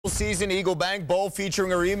season EagleBank Bowl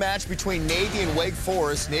featuring a rematch between Navy and Wake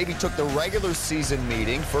Forest. Navy took the regular season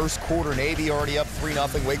meeting. First quarter, Navy already up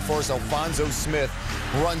 3-0. Wake Forest, Alfonso Smith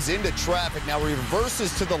runs into traffic. Now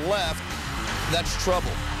reverses to the left. That's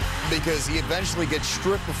trouble because he eventually gets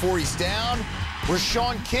stripped before he's down.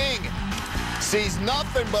 Rashawn King sees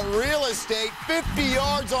nothing but real estate. 50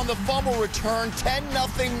 yards on the fumble return.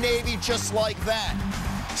 10-0 Navy just like that.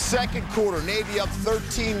 Second quarter, Navy up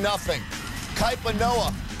 13-0.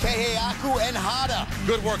 Kaipanoa, Keheaku, and Hada.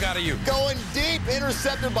 Good work out of you. Going deep,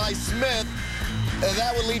 intercepted by Smith. And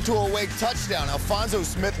that would lead to a Wake touchdown. Alfonso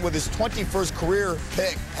Smith with his 21st career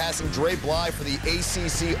pick, passing Dre Bly for the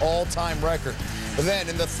ACC all-time record. But then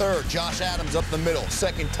in the third, Josh Adams up the middle.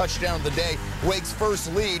 Second touchdown of the day. Wake's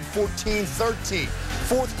first lead, 14-13.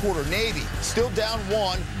 Fourth quarter, Navy still down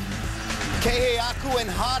 1. Keheaku and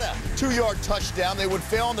Hada, 2-yard touchdown. They would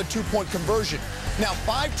fail on the 2-point conversion. Now,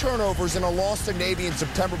 5 turnovers and a loss to Navy in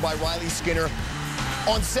September by Riley Skinner.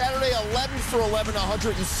 On Saturday, 11 for 11,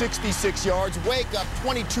 166 yards. Wake up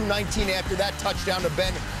 22-19 after that touchdown to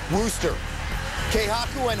Ben Wooster.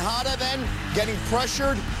 Keheaku and Hada then getting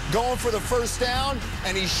pressured, going for the first down,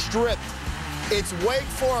 and he's stripped. It's Wake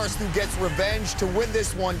Forest who gets revenge to win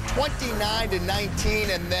this one 29-19,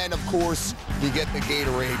 and then, of course, you get the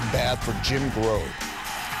Gatorade bath for Jim Grove.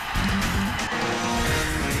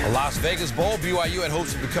 A Las Vegas Bowl. BYU had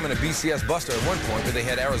hopes of becoming a BCS buster at one point, but they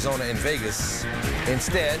had Arizona in Vegas.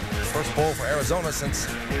 Instead, first bowl for Arizona since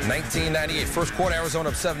 1998. First quarter, Arizona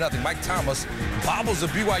up 7-0. Mike Thomas bobbles a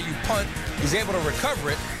BYU punt. He's able to recover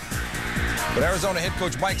it. But Arizona head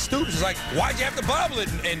coach Mike Stoops is like, why'd you have to bobble it?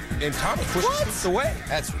 And Thomas pushes Stoops away.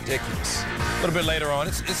 That's ridiculous. A little bit later on,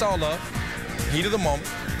 it's all love. Heat of the moment.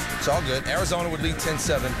 It's all good. Arizona would lead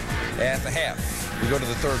 10-7 at the half. We go to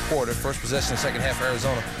the third quarter. First possession, second half,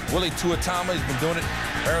 Arizona. Willie Tuatama, he's been doing it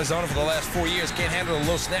Arizona for the last 4 years. Can't handle a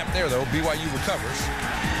low snap there, though. BYU recovers.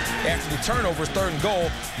 After the turnovers, third and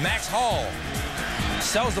goal, Max Hall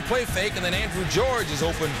sells the play fake, and then Andrew George is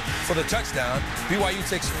open for the touchdown. BYU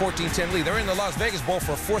takes a 14-10 lead. They're in the Las Vegas Bowl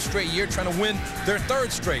for a 4th straight year, trying to win their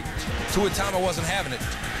 3rd straight. Tuatama wasn't having it.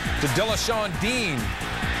 To Delashawn Dean,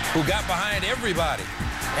 who got behind everybody.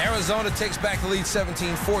 Arizona takes back the lead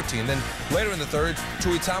 17-14. Then later in the third,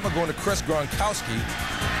 Tuatama going to Chris Gronkowski.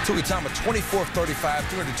 Tuatama 24-35,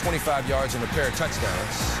 225 yards and a pair of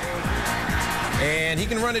touchdowns. And he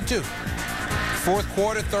can run it too. Fourth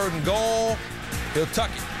quarter, third and goal. He'll tuck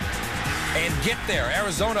it and get there.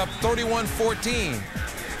 Arizona up 31-14.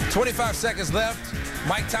 25 seconds left.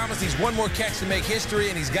 Mike Thomas needs one more catch to make history,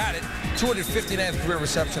 and he's got it. 259th career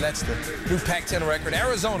reception. That's the new Pac-10 record.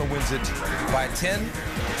 Arizona wins it by 10.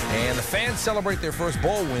 And the fans celebrate their first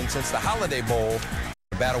bowl win since the Holiday Bowl.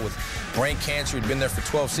 A battle with brain cancer. He'd been there for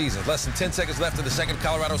 12 seasons. Less than 10 seconds left in the second.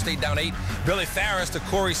 Colorado State down 8. Billy Farris to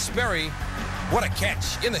Corey Sperry. What a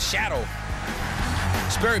catch in the shadow.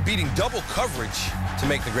 Sperry beating double coverage to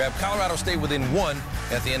make the grab. Colorado State within 1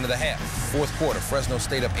 at the end of the half. Fourth quarter, Fresno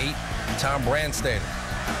State up 8. Tom Brandstater.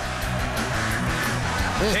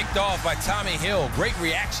 Picked off by Tommy Hill. Great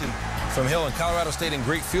reaction from Hill, and Colorado State in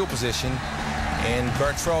great field position. And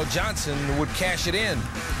Gartrell Johnson would cash it in.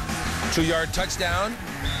 2-yard touchdown.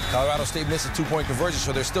 Colorado State missed a 2-point conversion,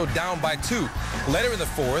 so they're still down by 2. Later in the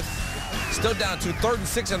fourth, still down to 3rd and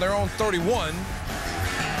 6 on their own 31.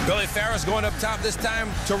 Billy Farris going up top this time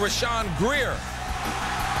to Rashawn Greer.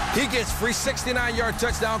 He gets free 69-yard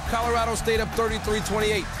touchdown. Colorado State up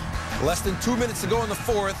 33-28. Less than 2 minutes to go in the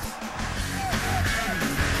fourth.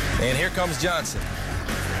 And here comes Johnson.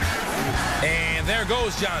 And there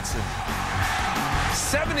goes Johnson.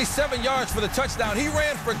 77 yards for the touchdown. He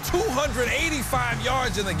ran for 285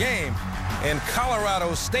 yards in the game. And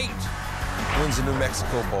Colorado State wins the New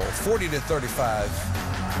Mexico Bowl, 40-35.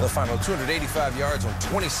 The final 285 yards on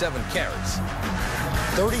 27 carries.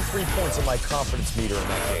 33 points in my confidence meter in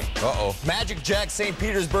that game. Uh-oh. Magic Jack, St.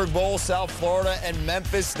 Petersburg Bowl, South Florida, and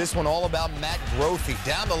Memphis. This one all about Matt Grothe.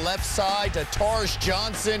 Down the left side to Tarish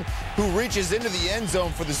Johnson, who reaches into the end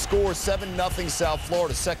zone for the score. 7-0 South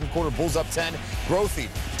Florida. Second quarter, Bulls up 10. Grothe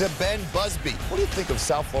to Ben Busby. What do you think of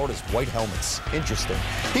South Florida's white helmets? Interesting.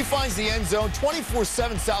 He finds the end zone.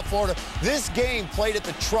 24-7 South Florida. This game played at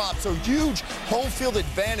the Trop, so huge home field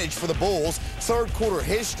advantage for the Bulls. Third quarter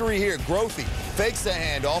history here. Grothe fakes the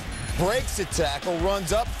handoff, breaks a tackle,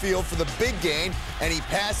 runs upfield for the big gain, and he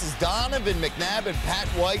passes Donovan McNabb and Pat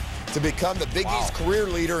White to become the Big East career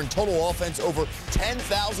leader in total offense, over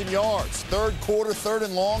 10,000 yards. Third quarter, third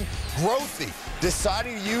and long, Grothe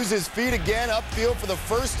deciding to use his feet again upfield for the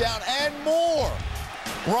first down and more.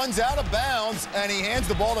 Runs out of bounds, and he hands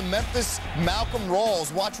the ball to Memphis Malcolm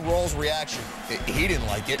Rawls. Watch Rawls' reaction. He didn't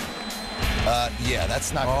like it. Yeah,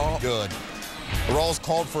 that's not going to be good. The Rawls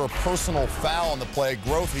called for a personal foul on the play.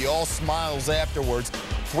 Grothy all smiles afterwards.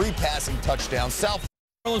 3 passing touchdowns. South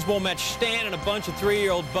Orleans Bowl match Stan and a bunch of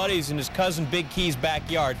 3-year-old buddies in his cousin Big Key's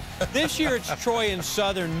backyard. This year it's Troy and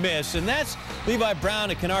Southern Miss, and that's Levi Brown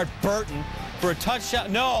and Kennard Burton for a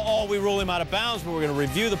touchdown. No, we rule him out of bounds, but we're going to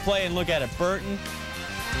review the play and look at it. Burton.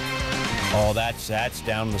 Oh, that's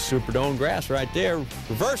down in the Superdome grass right there.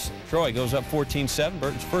 Reversal. Troy goes up 14-7.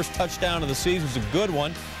 Burton's first touchdown of the season is a good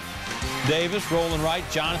one. Davis rolling right.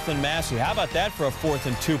 Jonathan Massey. How about that for a 4th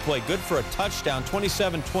and 2 play? Good for a touchdown.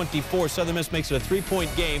 27-24. Southern Miss makes it a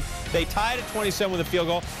 3-point game. They tied at 27 with a field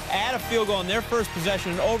goal. Add a field goal on their first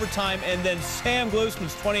possession in overtime, and then Sam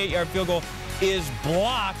Glusman's 28-yard field goal is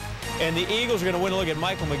blocked. And the Eagles are going to win. Look at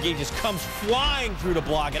Michael McGee just comes flying through to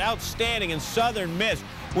block it. Outstanding. And Southern Miss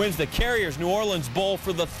wins the Carriers New Orleans Bowl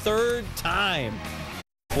for the 3rd time.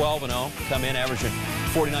 12-0. Come in averaging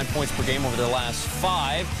 49 points per game over their last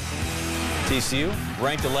 5. TCU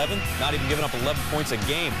ranked 11th, not even giving up 11 points a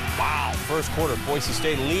game. Wow. First quarter, Boise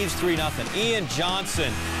State leads 3-0. Ian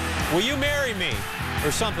Johnson, will you marry me?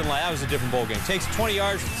 Or something like that. Was a different bowl game. Takes 20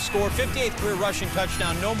 yards to score. 58th career rushing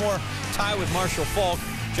touchdown. No more tie with Marshall Falk.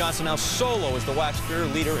 Johnson now solo as the WAC's career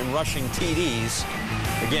leader in rushing TDs.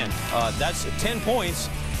 Again, that's 10 points.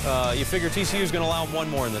 You figure TCU is going to allow one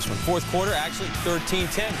more in this one. Fourth quarter, actually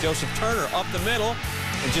 13-10. Joseph Turner up the middle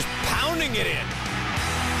and just pounding it in.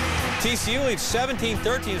 TCU leads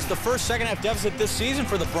 17-13. It's the first second-half deficit this season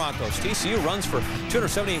for the Broncos. TCU runs for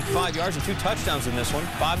 275 yards and 2 touchdowns in this one.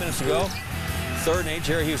 5 minutes to go. 3rd and 8.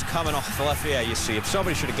 Jerry Hughes coming off the left. Yeah, you see. If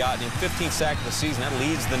somebody should have gotten him, 15th sack of the season. That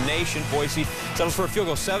leads the nation. Boise settles for a field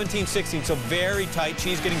goal, 17-16. So very tight.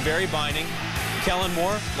 Cheese getting very binding. Kellen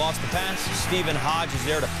Moore lost the pass. Stephen Hodge is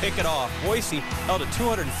there to pick it off. Boise held to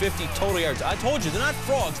 250 total yards. I told you, they're not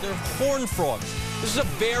frogs. They're horned frogs. This is a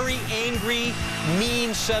very angry,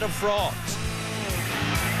 mean set of frogs.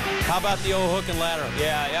 How about the old hook and ladder?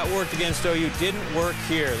 Yeah, that worked against OU. Didn't work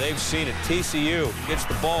here. They've seen it. TCU gets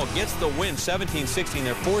the ball, gets the win, 17-16.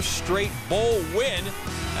 Their 4th straight bowl win.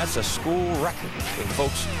 That's a school record for the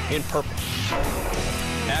folks in purple.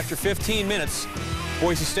 After 15 minutes,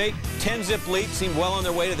 Boise State, 10-zip lead, seemed well on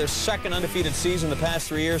their way to their 2nd undefeated season in the past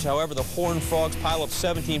 3 years. However, the Horned Frogs pile up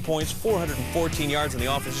 17 points, 414 yards, and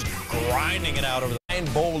the offense just grinding it out over the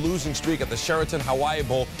 9-bowl losing streak at the Sheraton Hawaii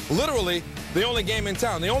Bowl. Literally the only game in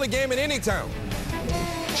town, the only game in any town.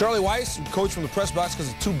 Charlie Weiss, coach from the press box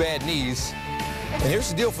because of 2 bad knees. And here's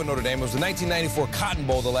the deal for Notre Dame. It was the 1994 Cotton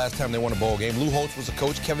Bowl the last time they won a bowl game. Lou Holtz was the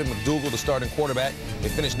coach, Kevin McDougal the starting quarterback. They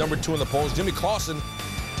finished number 2 in the polls. Jimmy Clausen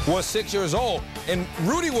was 6 years old, and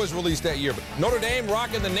Rudy was released that year. But Notre Dame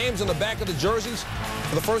rocking the names on the back of the jerseys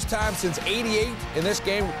for the first time since '88 in this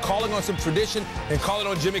game, calling on some tradition and calling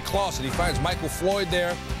on Jimmy Clausen. He finds Michael Floyd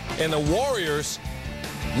there, and the Warriors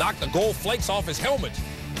knocked the gold flakes off his helmet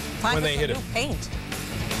when they hit him. Paint.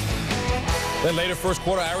 Then later, first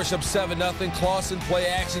quarter, Irish up 7-0. Clausen play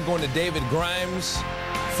action going to David Grimes.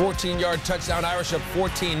 14-yard touchdown, Irish up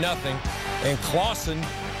 14-0. And Clausen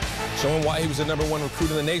showing why he was the #1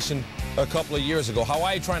 recruit in the nation a couple of years ago.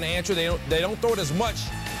 Hawaii trying to answer. They don't throw it as much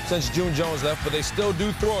since June Jones left, but they still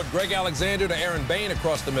do throw it. Greg Alexander to Aaron Bain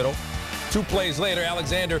across the middle. 2 plays later,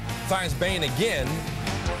 Alexander finds Bain again.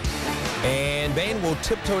 And Bain will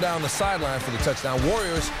tiptoe down the sideline for the touchdown.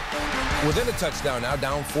 Warriors within a touchdown now,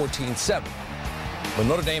 down 14-7. But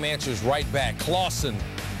Notre Dame answers right back. Clausen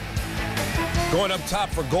going up top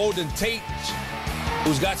for Golden Tate,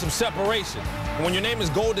 who's got some separation. When your name is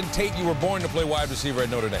Golden Tate, you were born to play wide receiver at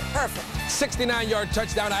Notre Dame. Perfect. 69-yard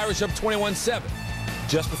touchdown, Irish up 21-7.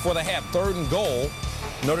 Just before the half, 3rd and goal.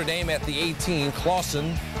 Notre Dame at the 18.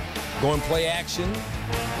 Clausen going play action,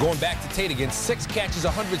 going back to Tate again. 6 catches,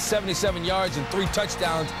 177 yards, and 3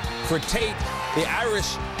 touchdowns for Tate. The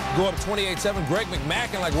Irish go up 28-7. Greg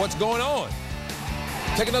McMackin, like, what's going on?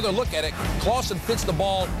 Take another look at it. Clausen fits the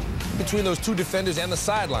ball between those 2 defenders and the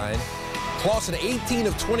sideline. Clausen 18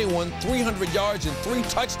 of 21, 300 yards and 3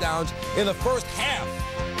 touchdowns in the first half.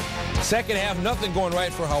 Second half, nothing going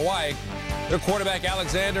right for Hawaii. Their quarterback,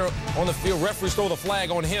 Alexander, on the field. Referees throw the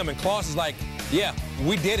flag on him, and Clausen's like, yeah,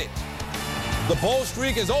 we did it. The bowl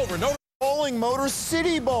streak is over. No Bowling Motor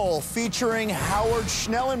City Bowl featuring Howard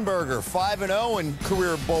Schnellenberger, 5-0 in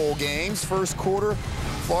career bowl games. First quarter,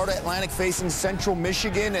 Florida Atlantic facing Central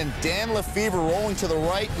Michigan, and Dan Lefevre rolling to the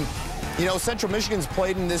right. And you know, Central Michigan's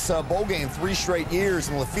played in this bowl game 3 straight years,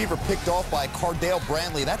 and Lefevre picked off by Cardale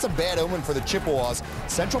Brantley. That's a bad omen for the Chippewas.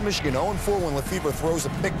 Central Michigan 0-4 when Lefevre throws a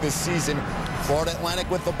pick this season. Florida Atlantic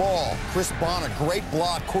with the ball. Chris Bonner, great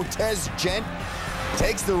block. Cortez Gent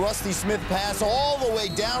Takes the Rusty Smith pass all the way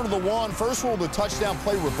down to the 1. First rule, the touchdown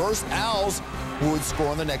play reverse. Owls would score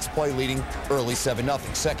on the next play, leading early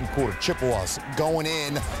 7-0. Second quarter, Chippewas going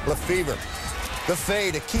in. Lefevre, the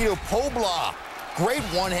fade, Akito Pobla. Great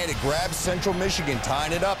one-handed grab. Central Michigan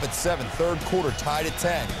tying it up at 7. Third quarter, tied at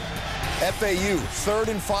 10. FAU, 3rd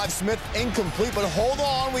and 5. Smith incomplete, but hold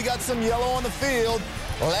on, we got some yellow on the field.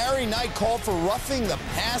 Larry Knight called for roughing the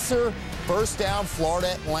passer. First down,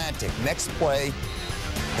 Florida Atlantic. Next play,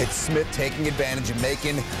 it's Smith taking advantage and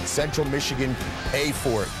making Central Michigan pay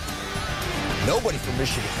for it. Nobody from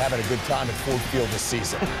Michigan having a good time at Ford Field this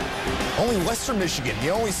season. Only Western Michigan, the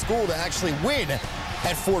only school to actually win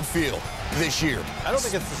at Ford Field this year. I don't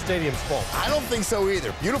think it's the stadium's fault. I don't think so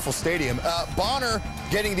either. Beautiful stadium. Bonner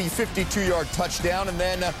getting the 52-yard touchdown, and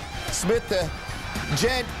then Smith, the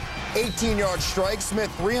Gent, 18-yard strike. Smith,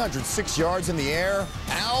 306 yards in the air.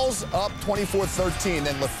 Owls up 24-13.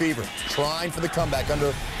 Then Lefevre trying for the comeback.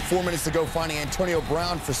 Under 4 minutes to go, finding Antonio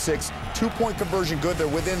Brown for 6. 2-point conversion good. They're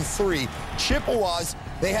within 3. Chippewas,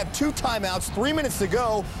 they have 2 timeouts, 3 minutes to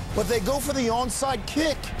go, but they go for the onside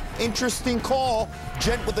kick. Interesting call.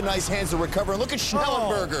 Gent with the nice hands to recover. And look at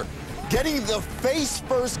Schnellenberger getting the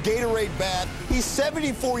face-first Gatorade bath. He's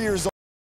 74 years old.